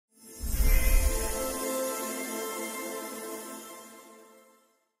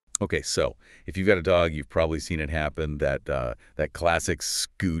Okay, so if you've got a dog, you've probably seen it happen, that classic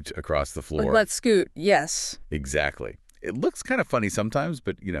scoot across the Like, floor. let's scoot. Yes. Exactly. It looks kind of funny sometimes,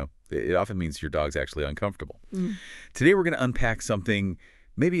 but, it often means your dog's actually uncomfortable. Mm. Today we're going to unpack something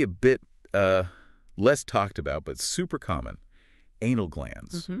maybe a bit less talked about, but super common, anal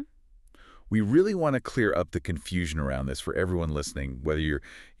glands. Mm-hmm. We really want to clear up the confusion around this for everyone listening, whether you're,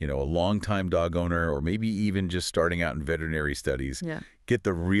 a longtime dog owner or maybe even just starting out in veterinary studies. Yeah. Get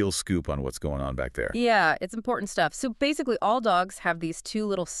the real scoop on what's going on back there. Yeah, it's important stuff. So basically, all dogs have these two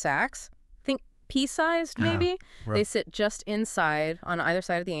little sacs. Think pea-sized, maybe. Right. They sit just inside on either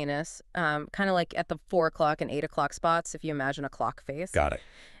side of the anus, kind of like at the 4 o'clock and 8 o'clock spots, if you imagine a clock face. Got it.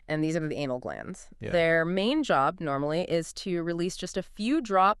 And these are the anal glands. Yeah. Their main job normally is to release just a few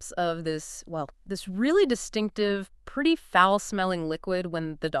drops of this really distinctive, pretty foul-smelling liquid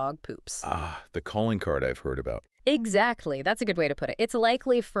when the dog poops. Ah, the calling card I've heard about. Exactly. That's a good way to put it. It's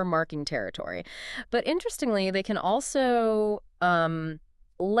likely for marking territory. But interestingly, they can also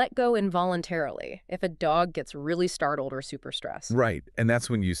let go involuntarily if a dog gets really startled or super stressed. Right, and that's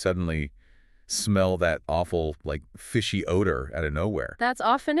when you suddenly smell that awful, fishy odor out of nowhere. That's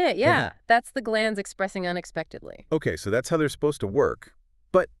often it, yeah. That's the glands expressing unexpectedly. Okay, so that's how they're supposed to work.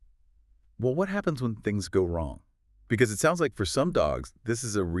 But, well, what happens when things go wrong? Because it sounds like for some dogs, this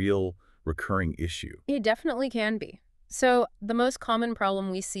is a real recurring issue. It definitely can be. So the most common problem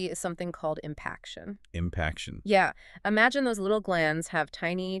we see is something called impaction. Impaction. Yeah. Imagine those little glands have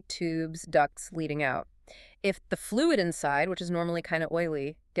tiny tubes, ducts leading out. If the fluid inside, which is normally kind of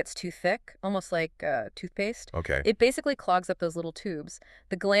oily, gets too thick, almost like toothpaste, Okay. it basically clogs up those little tubes.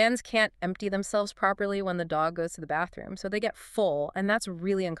 The glands can't empty themselves properly when the dog goes to the bathroom, so they get full, and that's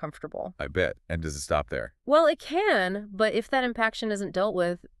really uncomfortable. I bet. And does it stop there? Well, it can, but if that impaction isn't dealt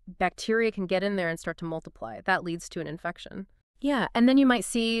with, bacteria can get in there and start to multiply. That leads to an infection. Yeah, and then you might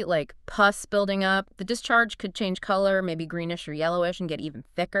see, pus building up. The discharge could change color, maybe greenish or yellowish, and get even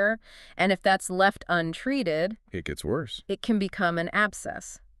thicker. And if that's left untreated, It gets worse. it can become an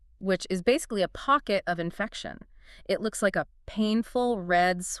abscess, which is basically a pocket of infection. It looks like a painful,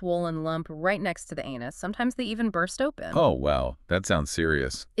 red, swollen lump right next to the anus. Sometimes they even burst open. Oh, wow. That sounds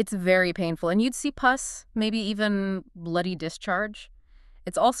serious. It's very painful, and you'd see pus, maybe even bloody discharge.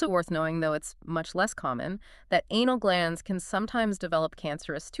 It's also worth knowing, though it's much less common, that anal glands can sometimes develop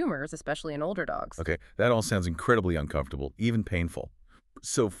cancerous tumors, especially in older dogs. Okay, that all sounds incredibly uncomfortable, even painful.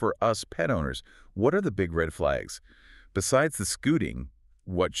 So for us pet owners, what are the big red flags? Besides the scooting,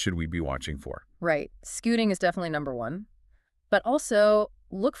 what should we be watching for? Right. Scooting is definitely number one. But also,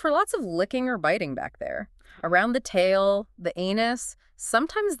 look for lots of licking or biting back there. Around the tail, the anus,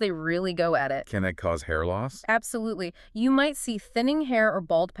 sometimes they really go at it. Can that cause hair loss? Absolutely. You might see thinning hair or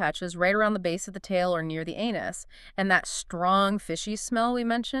bald patches right around the base of the tail or near the anus. And that strong, fishy smell we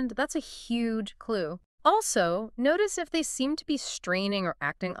mentioned, that's a huge clue. Also, notice if they seem to be straining or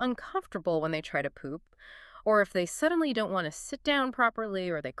acting uncomfortable when they try to poop, or if they suddenly don't want to sit down properly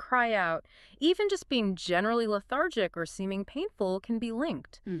or they cry out. Even just being generally lethargic or seeming painful can be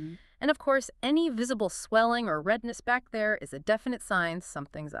linked. Mm-hmm. And of course, any visible swelling or redness back there is a definite sign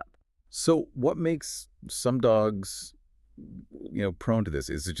something's up. So what makes some dogs, prone to this?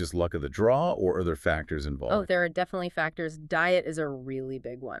 Is it just luck of the draw or are there factors involved? Oh, there are definitely factors. Diet is a really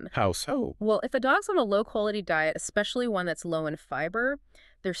big one. How so? Well, if a dog's on a low-quality diet, especially one that's low in fiber,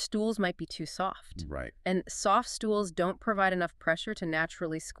 their stools might be too soft. Right. And soft stools don't provide enough pressure to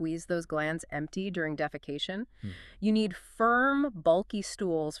naturally squeeze those glands empty during defecation. You need firm, bulky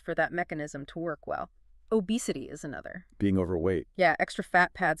stools for that mechanism to work well. Obesity is another. Being overweight. Yeah, extra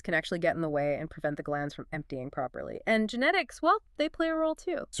fat pads can actually get in the way and prevent the glands from emptying properly. And genetics, well, they play a role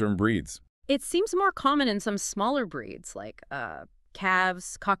too. Certain breeds. It seems more common in some smaller breeds like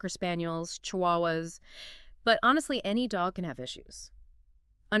calves, Cocker Spaniels, Chihuahuas. But honestly, any dog can have issues.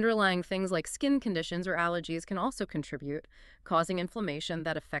 Underlying things like skin conditions or allergies can also contribute, causing inflammation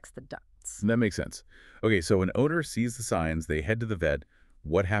that affects the ducts. That makes sense. Okay, so an owner sees the signs, they head to the vet.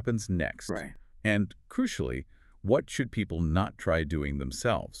 What happens next? Right. And crucially, what should people not try doing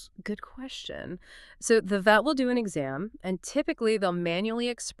themselves? Good question. So the vet will do an exam, and typically they'll manually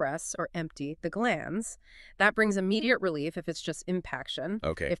express or empty the glands. That brings immediate relief if it's just impaction.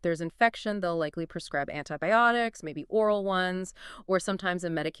 Okay. If there's infection, they'll likely prescribe antibiotics, maybe oral ones, or sometimes a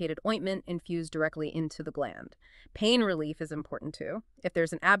medicated ointment infused directly into the gland. Pain relief is important too. If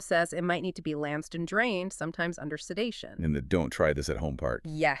there's an abscess, it might need to be lanced and drained, sometimes under sedation. And the don't try this at home part.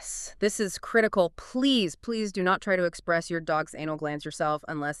 Yes, this is critical. Please, please do not try to express your dog's anal glands yourself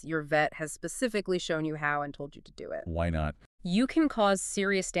unless your vet has specifically shown you how and told you to do it. Why not? You can cause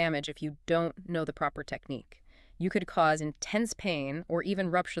serious damage if you don't know the proper technique. You could cause intense pain or even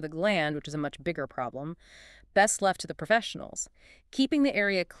rupture the gland, which is a much bigger problem. Best left to the professionals. Keeping the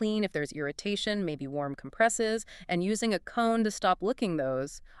area clean if there's irritation, maybe warm compresses, and using a cone to stop licking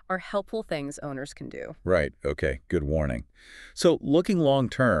those are helpful things owners can do. Right, okay, good warning. So looking long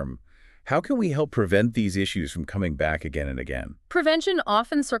term, how can we help prevent these issues from coming back again and again? Prevention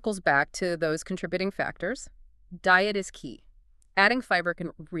often circles back to those contributing factors. Diet is key. Adding fiber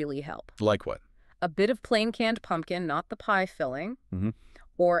can really help. Like what? A bit of plain canned pumpkin, not the pie filling, Mm-hmm.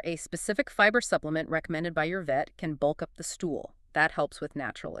 or a specific fiber supplement recommended by your vet can bulk up the stool. That helps with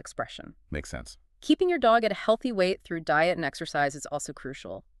natural expression. Makes sense. Keeping your dog at a healthy weight through diet and exercise is also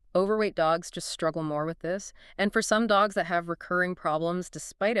crucial. Overweight dogs just struggle more with this. And for some dogs that have recurring problems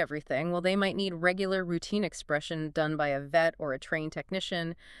despite everything, well, they might need regular routine expression done by a vet or a trained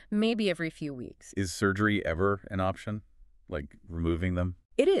technician, maybe every few weeks. Is surgery ever an option? Like removing them?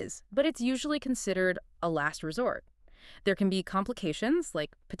 It is, but it's usually considered a last resort. There can be complications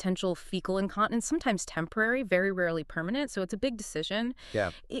like potential fecal incontinence, sometimes temporary, very rarely permanent, so it's a big decision.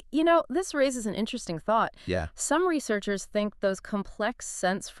 Yeah. This raises an interesting thought. Yeah. Some researchers think those complex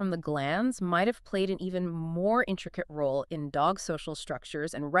scents from the glands might have played an even more intricate role in dog social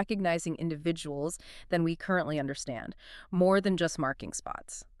structures and recognizing individuals than we currently understand, more than just marking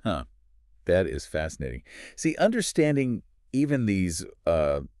spots. Huh. That is fascinating. See, understanding even these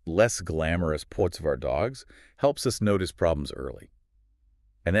less glamorous parts of our dogs helps us notice problems early.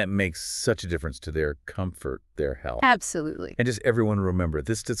 And that makes such a difference to their comfort, their health. Absolutely. And just everyone remember,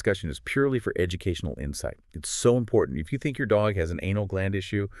 this discussion is purely for educational insight. It's so important. If you think your dog has an anal gland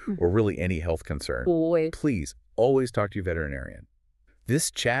issue or really any health concern, please always talk to your veterinarian.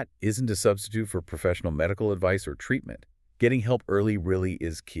 This chat isn't a substitute for professional medical advice or treatment. Getting help early really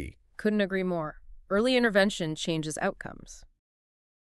is key. Couldn't agree more. Early intervention changes outcomes.